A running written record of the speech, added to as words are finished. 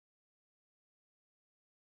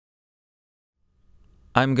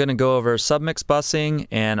I'm going to go over SubMix busing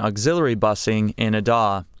and auxiliary busing in a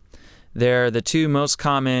DAW. They're the two most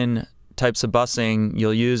common types of busing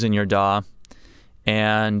you'll use in your DAW,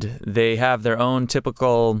 and they have their own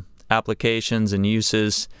typical applications and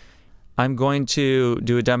uses. I'm going to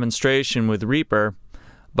do a demonstration with Reaper,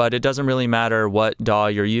 but it doesn't really matter what DAW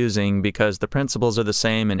you're using because the principles are the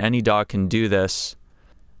same and any DAW can do this.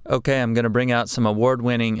 Okay, I'm going to bring out some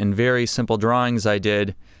award-winning and very simple drawings I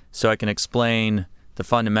did so I can explain the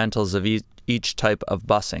fundamentals of each type of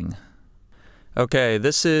busing. Okay,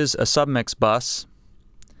 this is a SubMix bus.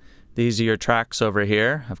 These are your tracks over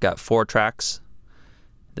here. I've got 4 tracks.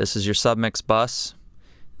 This is your SubMix bus.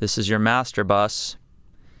 This is your master bus.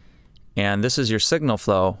 And this is your signal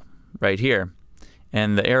flow right here.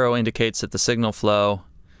 And the arrow indicates that the signal flow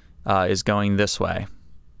is going this way.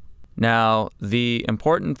 Now, the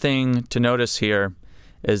important thing to notice here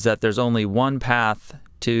is that there's only one path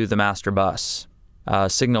to the master bus.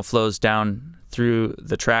 Signal flows down through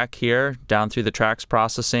the track here, down through the tracks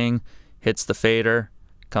processing, hits the fader,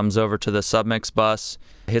 comes over to the SubMix bus,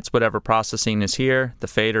 hits whatever processing is here, the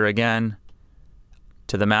fader again,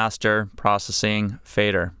 to the master, processing,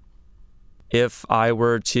 fader. If I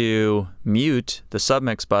were to mute the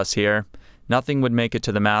SubMix bus here, nothing would make it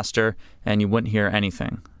to the master and you wouldn't hear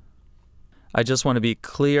anything. I just want to be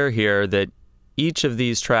clear here that each of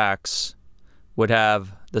these tracks would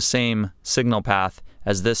have the same signal path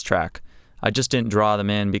as this track. I just didn't draw them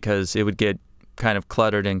in because it would get kind of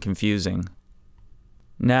cluttered and confusing.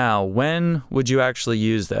 Now, when would you actually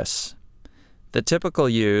use this? The typical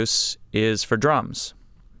use is for drums.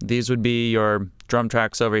 These would be your drum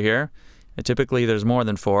tracks over here. And typically there's more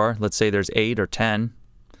than 4. Let's say there's 8 or 10.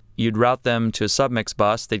 You'd route them to a SubMix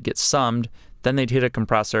bus, they'd get summed, then they'd hit a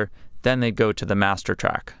compressor, then they'd go to the master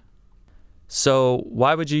track. So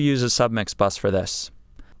why would you use a SubMix bus for this?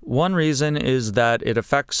 One reason is that it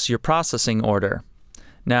affects your processing order.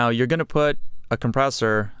 Now you're going to put a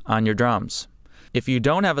compressor on your drums. If you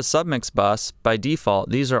don't have a SubMix bus, by default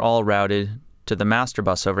these are all routed to the master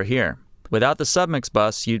bus over here. Without the SubMix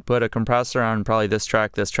bus, you'd put a compressor on probably this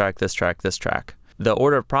track, this track, this track, this track. The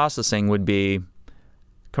order of processing would be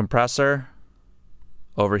compressor,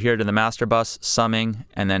 over here to the master bus, summing,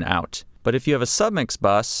 and then out. But if you have a SubMix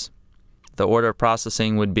bus, the order of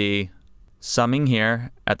processing would be summing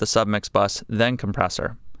here at the SubMix bus, then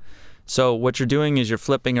compressor. So what you're doing is you're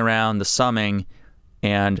flipping around the summing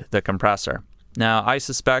and the compressor. Now I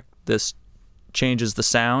suspect this changes the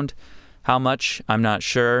sound. How much? I'm not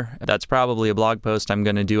sure. That's probably a blog post I'm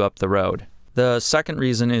going to do up the road. The second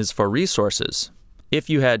reason is for resources. If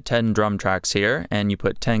you had 10 drum tracks here and you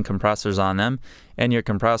put 10 compressors on them and your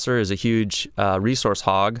compressor is a huge resource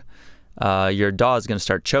hog, your DAW is going to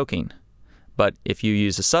start choking. But if you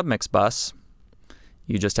use a SubMix bus,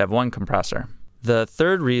 you just have one compressor. The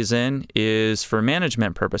third reason is for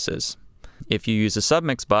management purposes. If you use a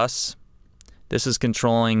SubMix bus, this is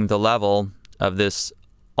controlling the level of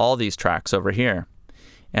all these tracks over here.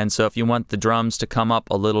 And so if you want the drums to come up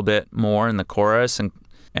a little bit more in the chorus and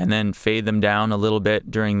then fade them down a little bit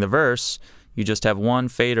during the verse, you just have one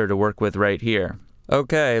fader to work with right here.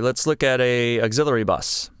 Okay, let's look at a auxiliary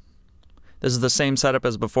bus. This is the same setup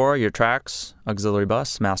as before, your tracks, auxiliary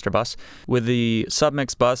bus, master bus. With the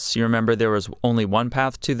SubMix bus, you remember there was only one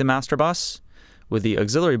path to the master bus. With the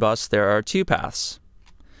auxiliary bus, there are 2 paths.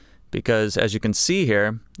 Because as you can see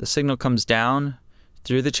here, the signal comes down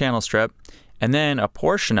through the channel strip, and then a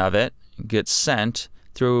portion of it gets sent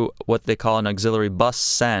through what they call an auxiliary bus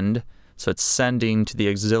send. So it's sending to the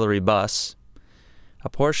auxiliary bus. A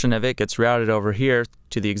portion of it gets routed over here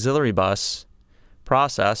to the auxiliary bus,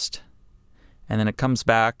 processed, and then it comes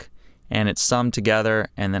back and it's summed together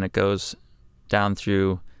and then it goes down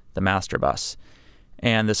through the master bus.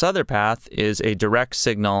 And this other path is a direct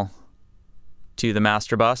signal to the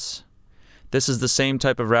master bus. This is the same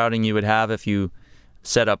type of routing you would have if you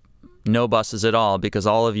set up no buses at all, because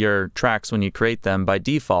all of your tracks when you create them by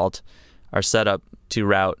default are set up to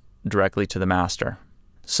route directly to the master.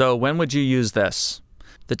 So when would you use this?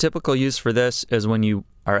 The typical use for this is when you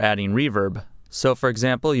are adding reverb. So for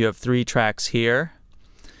example, you have 3 tracks here.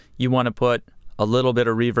 You want to put a little bit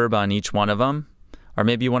of reverb on each one of them. Or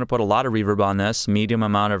maybe you want to put a lot of reverb on this, medium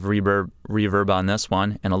amount of reverb on this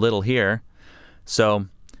one, and a little here. So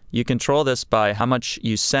you control this by how much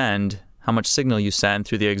you send, how much signal you send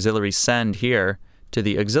through the auxiliary send here to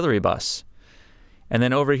the auxiliary bus. And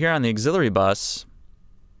then over here on the auxiliary bus,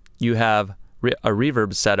 you have a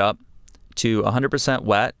reverb set up to 100%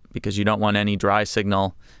 wet because you don't want any dry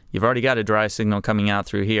signal. You've already got a dry signal coming out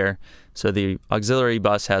through here. So the auxiliary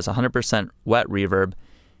bus has 100% wet reverb.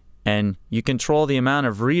 And you control the amount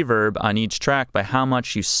of reverb on each track by how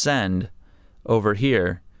much you send over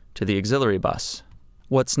here to the auxiliary bus.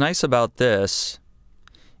 What's nice about this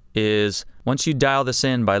is once you dial this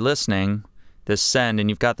in by listening, this send, and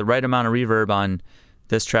you've got the right amount of reverb on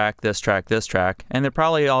this track, this track, this track, and they're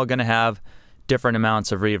probably all going to have different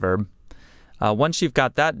amounts of reverb. Once you've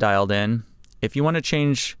got that dialed in, if you want to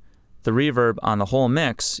change the reverb on the whole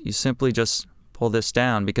mix, you simply just pull this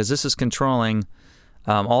down, because this is controlling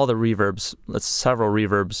all the reverbs, several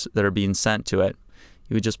reverbs that are being sent to it.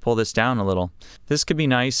 You would just pull this down a little. This could be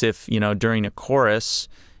nice if, during a chorus,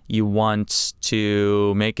 you want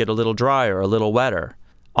to make it a little drier, a little wetter.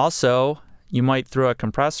 Also, you might throw a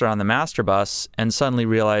compressor on the master bus and suddenly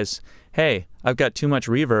realize, hey, I've got too much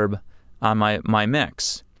reverb on my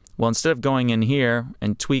mix. Well, instead of going in here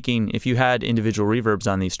and tweaking, if you had individual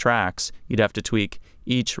reverbs on these tracks, you'd have to tweak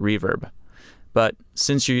each reverb. But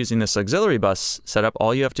since you're using this auxiliary bus setup,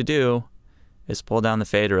 all you have to do is pull down the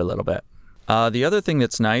fader a little bit. The other thing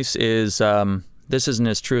that's nice is, this isn't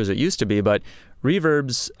as true as it used to be, but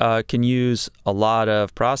reverbs can use a lot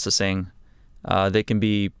of processing. They can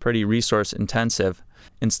be pretty resource intensive.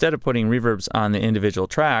 Instead of putting reverbs on the individual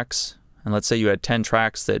tracks, and let's say you had 10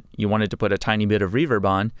 tracks that you wanted to put a tiny bit of reverb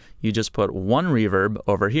on, you just put one reverb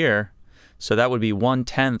over here. So that would be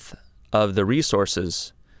 1/10 of the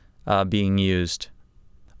resources being used.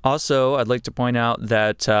 Also, I'd like to point out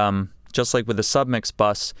that just like with the SubMix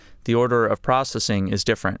bus, the order of processing is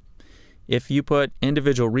different. If you put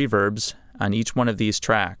individual reverbs on each one of these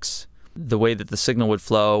tracks, the way that the signal would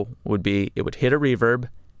flow would be it would hit a reverb,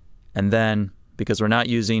 and then, because we're not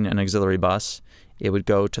using an auxiliary bus, it would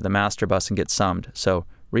go to the master bus and get summed. So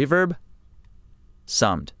reverb,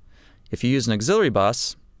 summed. If you use an auxiliary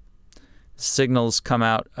bus, signals come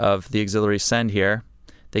out of the auxiliary send here,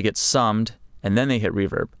 they get summed, and then they hit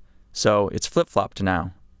reverb. So it's flip-flopped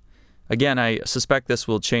now. Again, I suspect this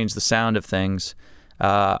will change the sound of things.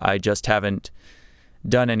 I just haven't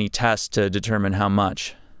done any tests to determine how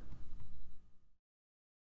much.